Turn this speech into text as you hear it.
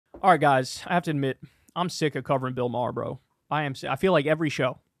All right, guys, I have to admit, I'm sick of covering Bill Maher, bro. I feel like every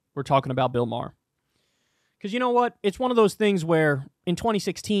show we're talking about Bill Maher. Because you know what? It's one of those things where in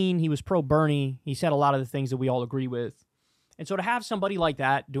 2016, he was pro-Bernie. He said a lot of the things that we all agree with. And so to have somebody like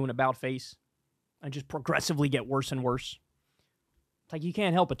that do an about-face and just progressively get worse and worse, it's like you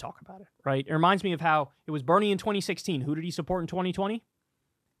can't help but talk about it, right? It reminds me of how it was Bernie in 2016. Who did he support in 2020?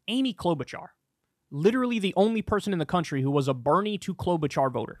 Amy Klobuchar. Literally the only person in the country who was a Bernie to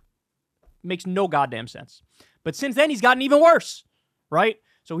Klobuchar voter. Makes no goddamn sense. But since then, he's gotten even worse, right?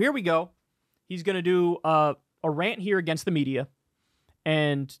 So here we go. He's going to do a rant here against the media.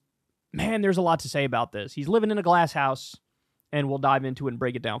 And, man, there's a lot to say about this. He's living in a glass house, and we'll dive into it and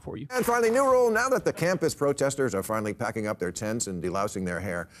break it down for you. And finally, new rule, now that the campus protesters are finally packing up their tents and delousing their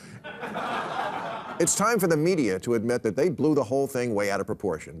hair, it's time for the media to admit that they blew the whole thing way out of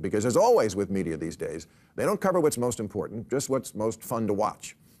proportion. Because as always with media these days, they don't cover what's most important, just what's most fun to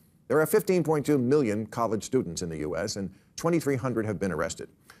watch. There are 15.2 million college students in the U.S., and 2,300 have been arrested.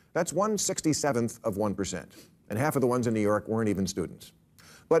 That's 1/67th of 1%, and half of the ones in New York weren't even students.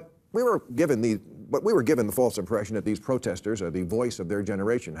 But we were given the false impression that these protesters are the voice of their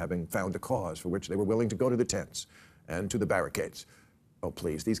generation, having found a cause for which they were willing to go to the tents and to the barricades. Oh,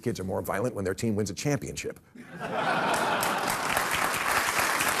 please, these kids are more violent when their team wins a championship.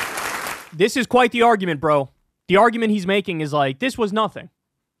 This is quite the argument, bro. The argument he's making is like, this was nothing.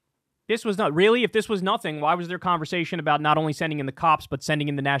 This was not really. If this was nothing, why was there conversation about not only sending in the cops but sending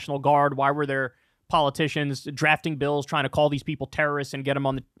in the National Guard? Why were there politicians drafting bills trying to call these people terrorists and get them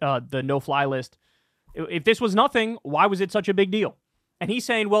on the no-fly list? If this was nothing, why was it such a big deal? And he's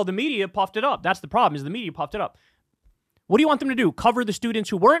saying, well, the media puffed it up. That's the problem, is the media puffed it up. What do you want them to do? Cover the students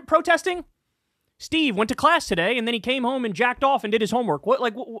who weren't protesting? Steve went to class today and then he came home and jacked off and did his homework.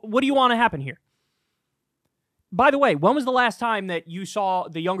 What do you want to happen here? By the way, when was the last time that you saw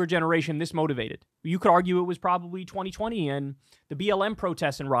the younger generation this motivated? You could argue it was probably 2020 and the BLM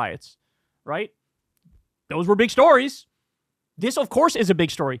protests and riots, right? Those were big stories. This, of course, is a big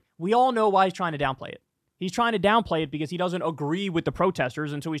story. We all know why he's trying to downplay it. He's trying to downplay it because he doesn't agree with the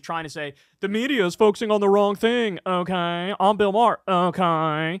protesters, and so he's trying to say, the media is focusing on the wrong thing, okay? I'm Bill Maher,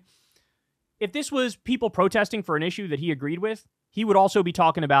 okay? If this was people protesting for an issue that he agreed with, he would also be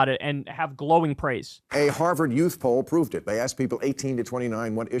talking about it and have glowing praise. A Harvard youth poll proved it. They asked people 18 to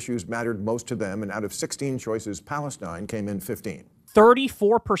 29 what issues mattered most to them, and out of 16 choices, Palestine came in 15.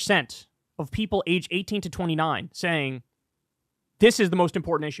 34% of people age 18 to 29 saying, this is the most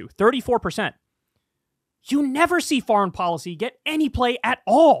important issue. 34%. You never see foreign policy get any play at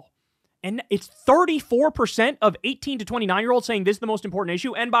all. And it's 34% of 18 to 29-year-olds saying this is the most important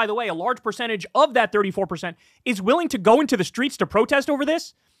issue. And by the way, a large percentage of that 34% is willing to go into the streets to protest over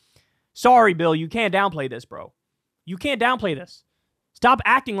this. Sorry, Bill, you can't downplay this, bro. You can't downplay this. Stop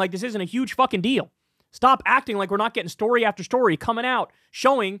acting like this isn't a huge fucking deal. Stop acting like we're not getting story after story coming out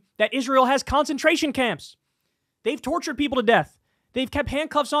showing that Israel has concentration camps. They've tortured people to death. They've kept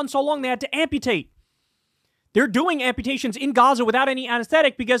handcuffs on so long they had to amputate. They're doing amputations in Gaza without any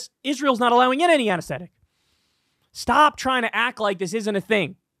anesthetic because Israel's not allowing in any anesthetic. Stop trying to act like this isn't a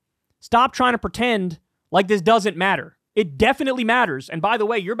thing. Stop trying to pretend like this doesn't matter. It definitely matters. And by the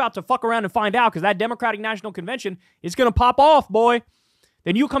way, you're about to fuck around and find out because that Democratic National Convention is going to pop off, boy.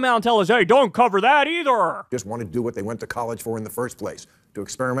 Then you come out and tell us, hey, don't cover that either. Just wanted to do what they went to college for in the first place, to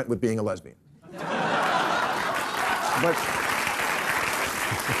experiment with being a lesbian.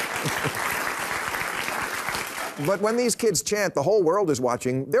 But when these kids chant, the whole world is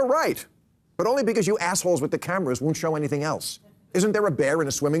watching, they're right. But only because you assholes with the cameras won't show anything else. Isn't there a bear in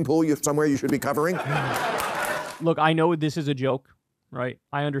a swimming pool somewhere you should be covering? Look, I know this is a joke, right?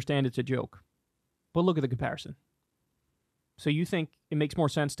 I understand it's a joke. But look at the comparison. So you think it makes more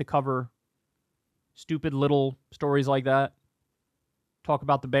sense to cover stupid little stories like that? Talk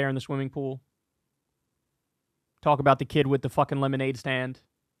about the bear in the swimming pool? Talk about the kid with the fucking lemonade stand?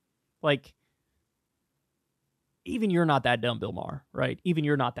 Like, even you're not that dumb, Bill Maher, right? Even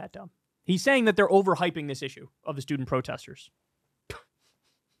you're not that dumb. He's saying that they're overhyping this issue of the student protesters.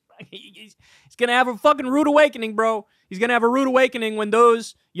 He's going to have a fucking rude awakening, bro. He's going to have a rude awakening when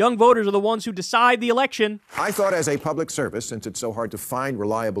those young voters are the ones who decide the election. I thought as a public service, since it's so hard to find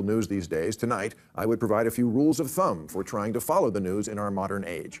reliable news these days, tonight I would provide a few rules of thumb for trying to follow the news in our modern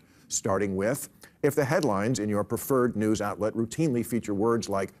age. Starting with, if the headlines in your preferred news outlet routinely feature words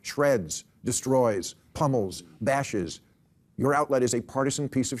like shreds, destroys, pummels, bashes, your outlet is a partisan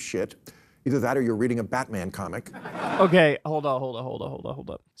piece of shit. Either that or you're reading a Batman comic. Okay, hold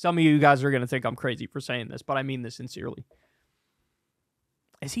up. Some of you guys are going to think I'm crazy for saying this, but I mean this sincerely.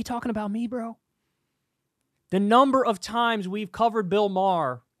 Is he talking about me, bro? The number of times we've covered Bill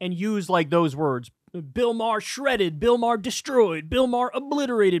Maher and use like those words. Bill Maher shredded, Bill Maher destroyed, Bill Maher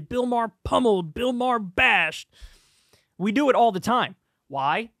obliterated, Bill Maher pummeled, Bill Maher bashed. We do it all the time.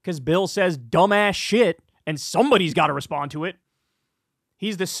 Why? Because Bill says dumbass shit, and somebody's got to respond to it.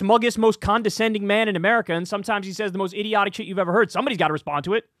 He's the smuggest, most condescending man in America, and sometimes he says the most idiotic shit you've ever heard. Somebody's got to respond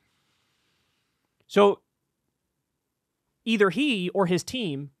to it. So either he or his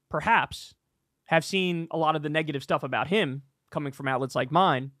team, perhaps, have seen a lot of the negative stuff about him coming from outlets like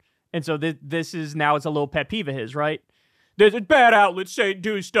mine, and so this is now it's a little pet peeve of his, right? There's bad outlets say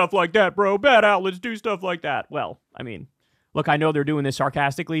do stuff like that, bro. Bad outlets do stuff like that. Well, I mean, look, I know they're doing this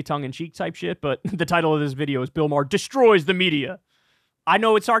sarcastically, tongue-in-cheek type shit, but the title of this video is Bill Maher Destroys the Media. I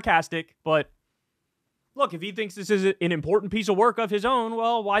know it's sarcastic, but look, if he thinks this is an important piece of work of his own,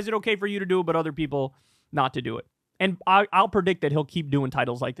 well, why is it okay for you to do it, but other people not to do it? And I'll predict that he'll keep doing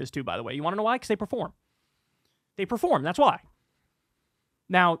titles like this too, by the way. You want to know why? Because they perform. They perform, that's why.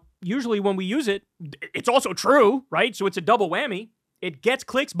 Now, usually when we use it, it's also true, right? So it's a double whammy. It gets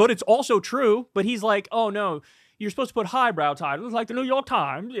clicks, but it's also true. But he's like, oh no, you're supposed to put highbrow titles like the New York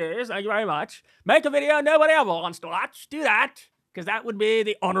Times. Yes, thank you very much. Make a video nobody ever wants to watch. Do that, because that would be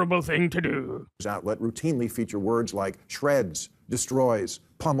the honorable thing to do. This outlet routinely feature words like shreds, destroys,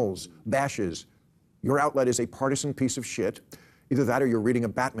 pummels, bashes. Your outlet is a partisan piece of shit. Either that or you're reading a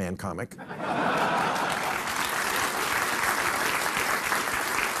Batman comic.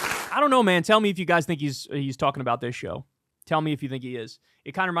 I don't know, man. Tell me if you guys think he's talking about this show. Tell me if you think he is.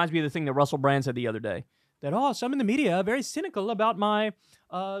 It kind of reminds me of the thing that Russell Brand said the other day. That, some in the media are very cynical about my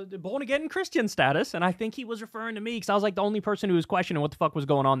born-again Christian status, and I think he was referring to me because I was like the only person who was questioning what the fuck was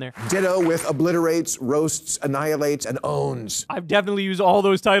going on there. Ditto with obliterates, roasts, annihilates, and owns. I've definitely used all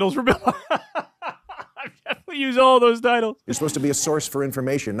those titles for Bill. I've definitely used all those titles. You're supposed to be a source for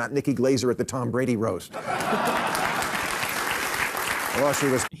information, not Nikki Glaser at the Tom Brady roast. Well, she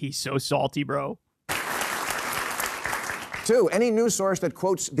was. He's so salty, bro. 2, any news source that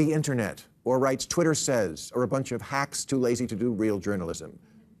quotes the internet or writes Twitter says or a bunch of hacks too lazy to do real journalism.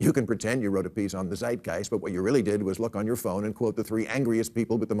 You can pretend you wrote a piece on the zeitgeist, but what you really did was look on your phone and quote the 3 angriest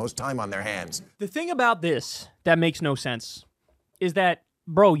people with the most time on their hands. The thing about this that makes no sense is that,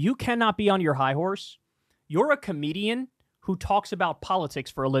 bro, you cannot be on your high horse. You're a comedian who talks about politics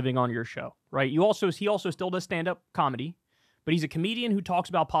for a living on your show, right? He also still does stand-up comedy, but he's a comedian who talks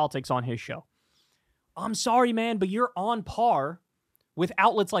about politics on his show. I'm sorry, man, but you're on par with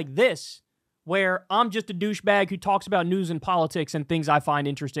outlets like this, where I'm just a douchebag who talks about news and politics and things I find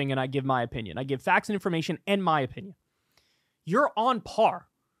interesting, and I give my opinion. I give facts and information and my opinion. You're on par.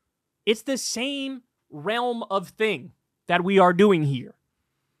 It's the same realm of thing that we are doing here.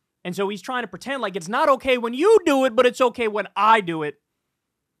 And so he's trying to pretend like it's not okay when you do it, but it's okay when I do it.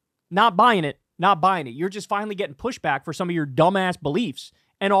 Not buying it. Not buying it. You're just finally getting pushback for some of your dumbass beliefs,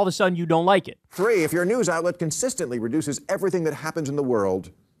 and all of a sudden you don't like it. 3, if your news outlet consistently reduces everything that happens in the world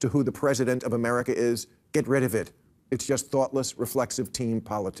to who the president of America is, get rid of it. It's just thoughtless, reflexive team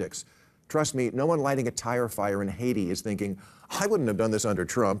politics. Trust me, no one lighting a tire fire in Haiti is thinking, I wouldn't have done this under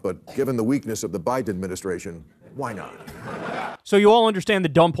Trump, but given the weakness of the Biden administration, why not? So you all understand the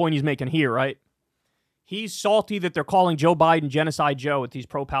dumb point he's making here, right? He's salty that they're calling Joe Biden Genocide Joe at these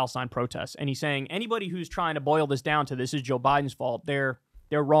pro-Palestine protests. And he's saying anybody who's trying to boil this down to this is Joe Biden's fault, they're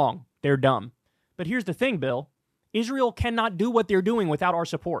wrong. They're dumb. But here's the thing, Bill. Israel cannot do what they're doing without our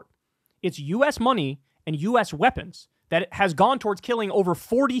support. It's U.S. money and U.S. weapons that has gone towards killing over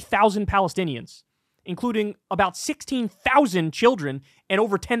 40,000 Palestinians, including about 16,000 children and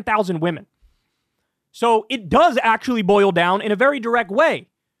over 10,000 women. So it does actually boil down in a very direct way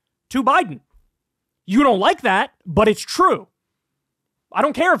to Biden. You don't like that, but it's true. I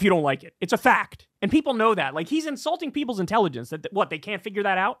don't care if you don't like it. It's a fact. And people know that. Like, he's insulting people's intelligence. That what, they can't figure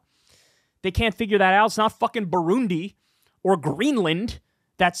that out? They can't figure that out. It's not fucking Burundi or Greenland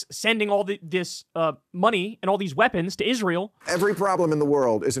that's sending all this money and all these weapons to Israel. Every problem in the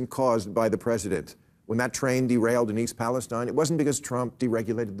world isn't caused by the president. When that train derailed in East Palestine, it wasn't because Trump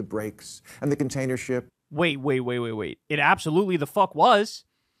deregulated the brakes and the container ship. Wait. It absolutely the fuck was.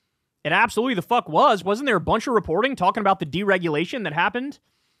 It absolutely the fuck was. Wasn't there a bunch of reporting talking about the deregulation that happened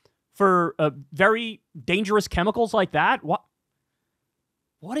for very dangerous chemicals like that?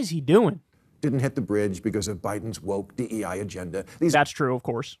 What is he doing? Didn't hit the bridge because of Biden's woke DEI agenda. That's true, of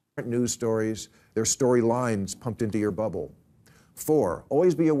course. Aren't news stories. They're storylines pumped into your bubble. 4,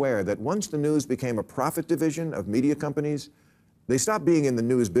 always be aware that once the news became a profit division of media companies, they stopped being in the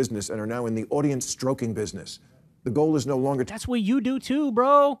news business and are now in the audience stroking business. The goal is no longer... That's what you do too,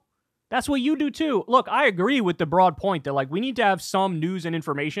 bro. That's what you do too. Look, I agree with the broad point that, like, we need to have some news and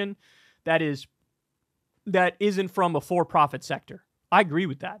information that isn't from a for-profit sector. I agree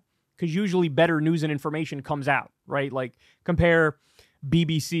with that. Because usually better news and information comes out, right? Like, compare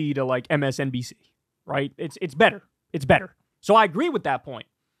BBC to, like, MSNBC, right? It's better. It's better. So I agree with that point.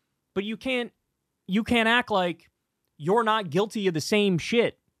 But you can't act like you're not guilty of the same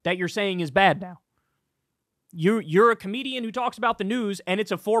shit that you're saying is bad now. You're a comedian who talks about the news, and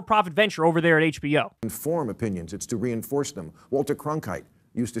it's a for-profit venture over there at HBO. Inform opinions, it's to reinforce them. Walter Cronkite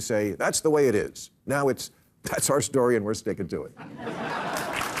used to say, that's the way it is. Now that's our story, and we're sticking to it.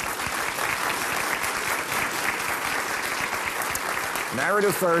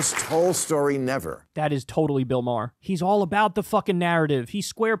 Narrative first, whole story never. That is totally Bill Maher. He's all about the fucking narrative. He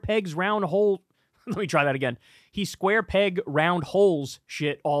square pegs, round hole. Let me try that again. He square peg, round holes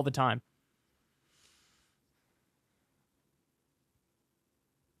shit all the time.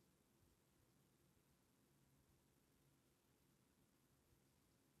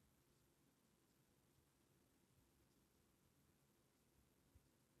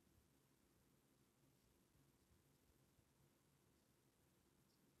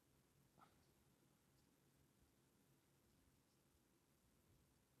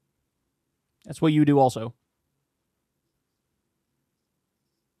 That's what you do also.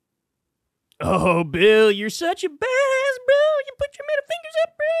 Oh, Bill, you're such a badass, bro. You put your middle fingers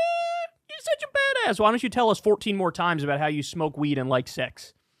up, bro. You're such a badass. Why don't you tell us 14 more times about how you smoke weed and like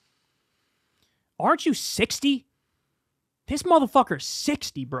sex? Aren't you 60? This motherfucker's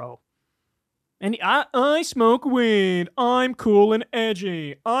 60, bro. And I smoke weed. I'm cool and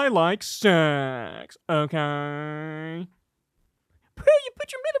edgy. I like sex. Okay. Bro, you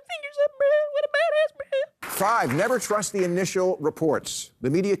put your middle fingers up, bro. What a badass, bro. 5, never trust the initial reports. The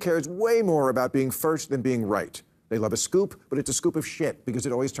media cares way more about being first than being right. They love a scoop, but it's a scoop of shit because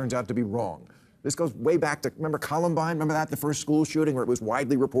it always turns out to be wrong. This goes way back to, remember Columbine? Remember that, the first school shooting where it was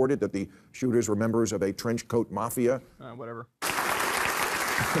widely reported that the shooters were members of a trench coat mafia? Whatever.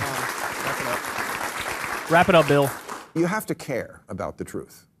 Wrap it up. Wrap it up, Bill. You have to care about the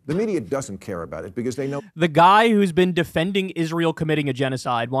truth. The media doesn't care about it because they know... The guy who's been defending Israel committing a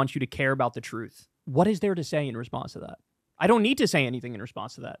genocide wants you to care about the truth. What is there to say in response to that? I don't need to say anything in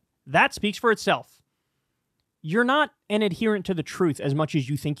response to that. That speaks for itself. You're not an adherent to the truth as much as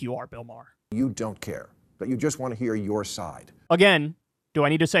you think you are, Bill Maher. You don't care, but you just want to hear your side. Again, do I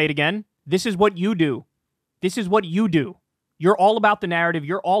need to say it again? This is what you do. This is what you do. You're all about the narrative.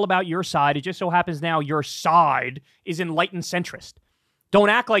 You're all about your side. It just so happens now your side is enlightened centrist. Don't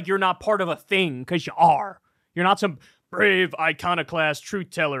act like you're not part of a thing, because you are. You're not some brave iconoclast truth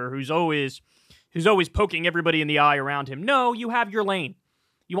teller who's always poking everybody in the eye around him. No, you have your lane.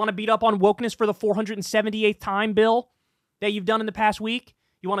 You want to beat up on wokeness for the 478th time, Bill, that you've done in the past week?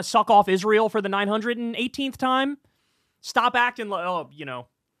 You want to suck off Israel for the 918th time? Stop acting like, oh,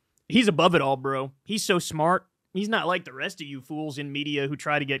 he's above it all, bro. He's so smart. He's not like the rest of you fools in media who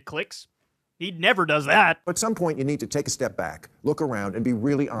try to get clicks. He never does that. At some point, you need to take a step back, look around, and be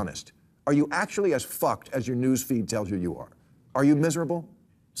really honest. Are you actually as fucked as your news feed tells you are? Are you miserable?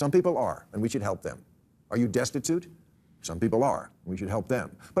 Some people are, and we should help them. Are you destitute? Some people are, and we should help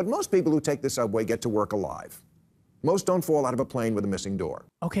them. But most people who take the subway get to work alive. Most don't fall out of a plane with a missing door.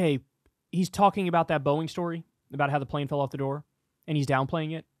 Okay, he's talking about that Boeing story, about how the plane fell off the door, and he's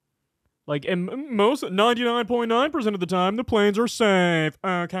downplaying it. Like, and most 99.9% of the time, the planes are safe.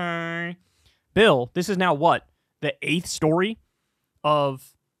 Okay. Bill, this is now what? The 8th story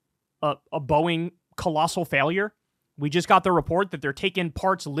of a Boeing colossal failure? We just got the report that they're taking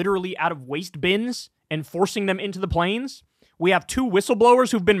parts literally out of waste bins and forcing them into the planes. We have 2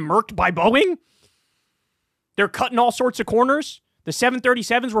 whistleblowers who've been murked by Boeing. They're cutting all sorts of corners. The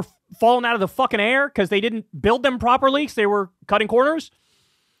 737s were falling out of the fucking air because they didn't build them properly because they were cutting corners.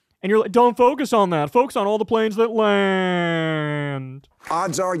 And you're like, don't focus on that. Focus on all the planes that land.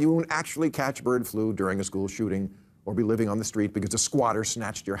 Odds are you won't actually catch bird flu during a school shooting or be living on the street because a squatter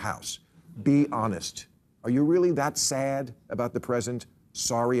snatched your house. Be honest. Are you really that sad about the present,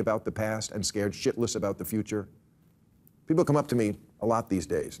 sorry about the past, and scared shitless about the future? People come up to me a lot these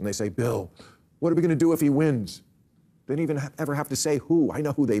days, and they say, Bill, what are we going to do if he wins? They don't even ever have to say who. I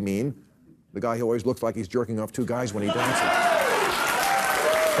know who they mean. The guy who always looks like he's jerking off 2 guys when he dances.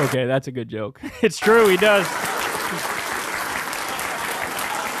 Okay, that's a good joke. It's true, he does.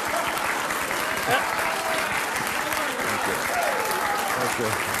 Thank you.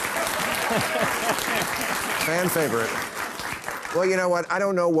 Fan favorite. Well, you know what? I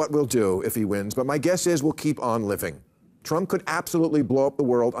don't know what we'll do if he wins, but my guess is we'll keep on living. Trump could absolutely blow up the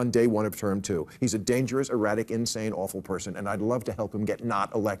world on day 1 of term 2. He's a dangerous, erratic, insane, awful person, and I'd love to help him get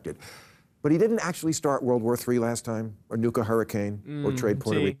not elected. But he didn't actually start World War III last time, or nuke a hurricane, or trade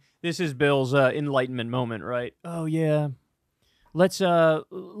Puerto Rico. This is Bill's enlightenment moment, right? Oh, yeah. Let's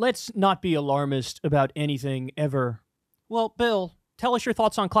not be alarmist about anything ever. Well, Bill, tell us your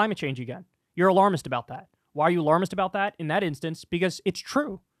thoughts on climate change again. You're alarmist about that. Why are you alarmist about that in that instance? Because it's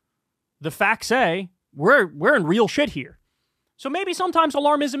true. The facts say we're in real shit here. So maybe sometimes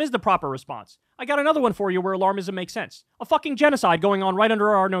alarmism is the proper response. I got another one for you where alarmism makes sense. A fucking genocide going on right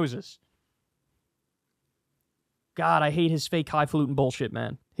under our noses. God, I hate his fake highfalutin bullshit,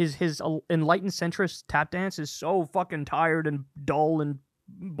 man. His enlightened centrist tap dance is so fucking tired and dull and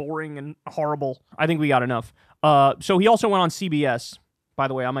boring and horrible. I think we got enough. So he also went on CBS. By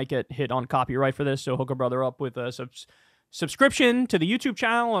the way, I might get hit on copyright for this, so hook a brother up with a subscription to the YouTube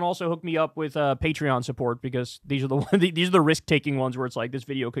channel, and also hook me up with Patreon support, because these are the risk-taking ones where it's like this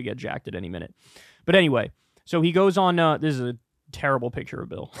video could get jacked at any minute. But anyway, so he goes on. This is a terrible picture of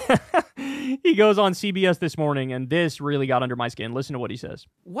Bill. He goes on CBS this morning, and this really got under my skin. Listen to what he says.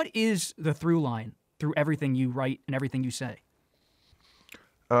 What is the through line through everything you write and everything you say?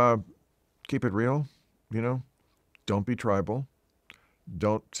 Keep it real, you know. Don't be tribal.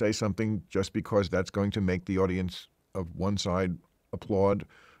 Don't say something just because that's going to make the audience of one side applaud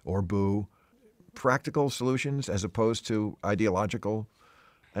or boo. Practical solutions as opposed to ideological.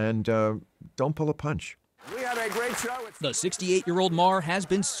 And don't pull a punch. We had a great show. The 68-year-old Maher has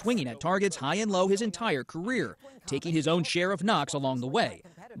been swinging at targets high and low his entire career, taking his own share of knocks along the way.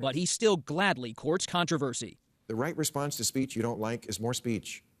 But he still gladly courts controversy. The right response to speech you don't like is more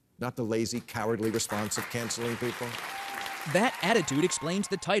speech, not the lazy, cowardly response of canceling people. That attitude explains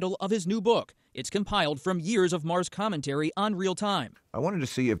the title of his new book. It's compiled from years of Maher's commentary on real time. I wanted to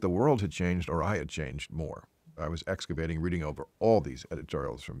see if the world had changed or I had changed more. I was excavating, reading over all these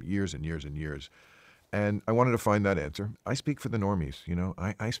editorials from years and years and years. And I wanted to find that answer. I speak for the normies, you know.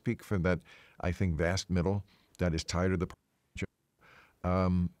 I speak for that, I think, vast middle that is tired of the...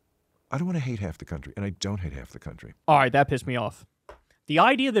 I don't want to hate half the country, and I don't hate half the country. All right, that pissed me off. The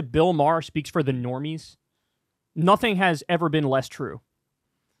idea that Bill Maher speaks for the normies, nothing has ever been less true.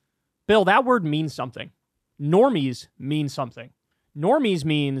 Bill, that word means something. Normies mean something. Normies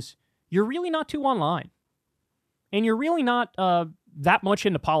means you're really not too online. And you're really not that much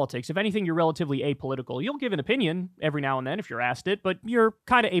into politics. If anything, you're relatively apolitical. You'll give an opinion every now and then if you're asked it, but you're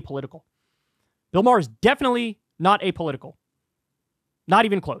kind of apolitical. Bill Maher is definitely not apolitical. Not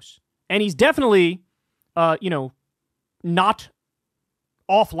even close. And he's definitely, not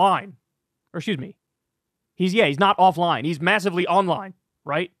offline. Or excuse me. He's not offline. He's massively online,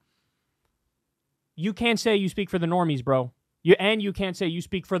 right? You can't say you speak for the normies, bro. You can't say you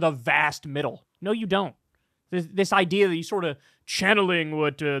speak for the vast middle. No, you don't. This idea that you're sort of channeling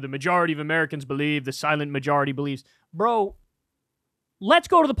what the majority of Americans believe, the silent majority believes. Bro, let's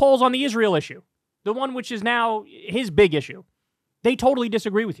go to the polls on the Israel issue. The one which is now his big issue. They totally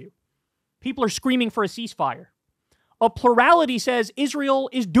disagree with you. People are screaming for a ceasefire. A plurality says Israel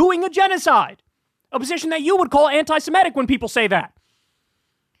is doing a genocide. A position that you would call anti-Semitic when people say that.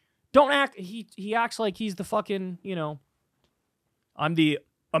 Don't act... He acts like he's the fucking, I'm the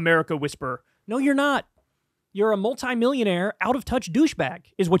America whisperer. No, you're not. You're a multimillionaire, out-of-touch douchebag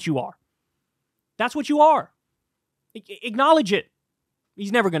is what you are. That's what you are. Acknowledge it.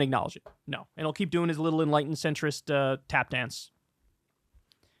 He's never going to acknowledge it. No. And he'll keep doing his little enlightened centrist tap dance.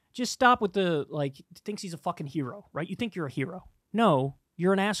 Just stop with the, thinks he's a fucking hero, right? You think you're a hero. No,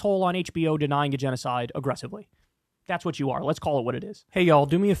 you're an asshole on HBO denying a genocide aggressively. That's what you are. Let's call it what it is. Hey, y'all,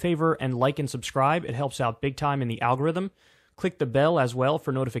 do me a favor and like and subscribe. It helps out big time in the algorithm. Click the bell as well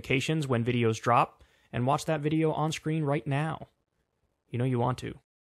for notifications when videos drop. And watch that video on screen right now. You know you want to.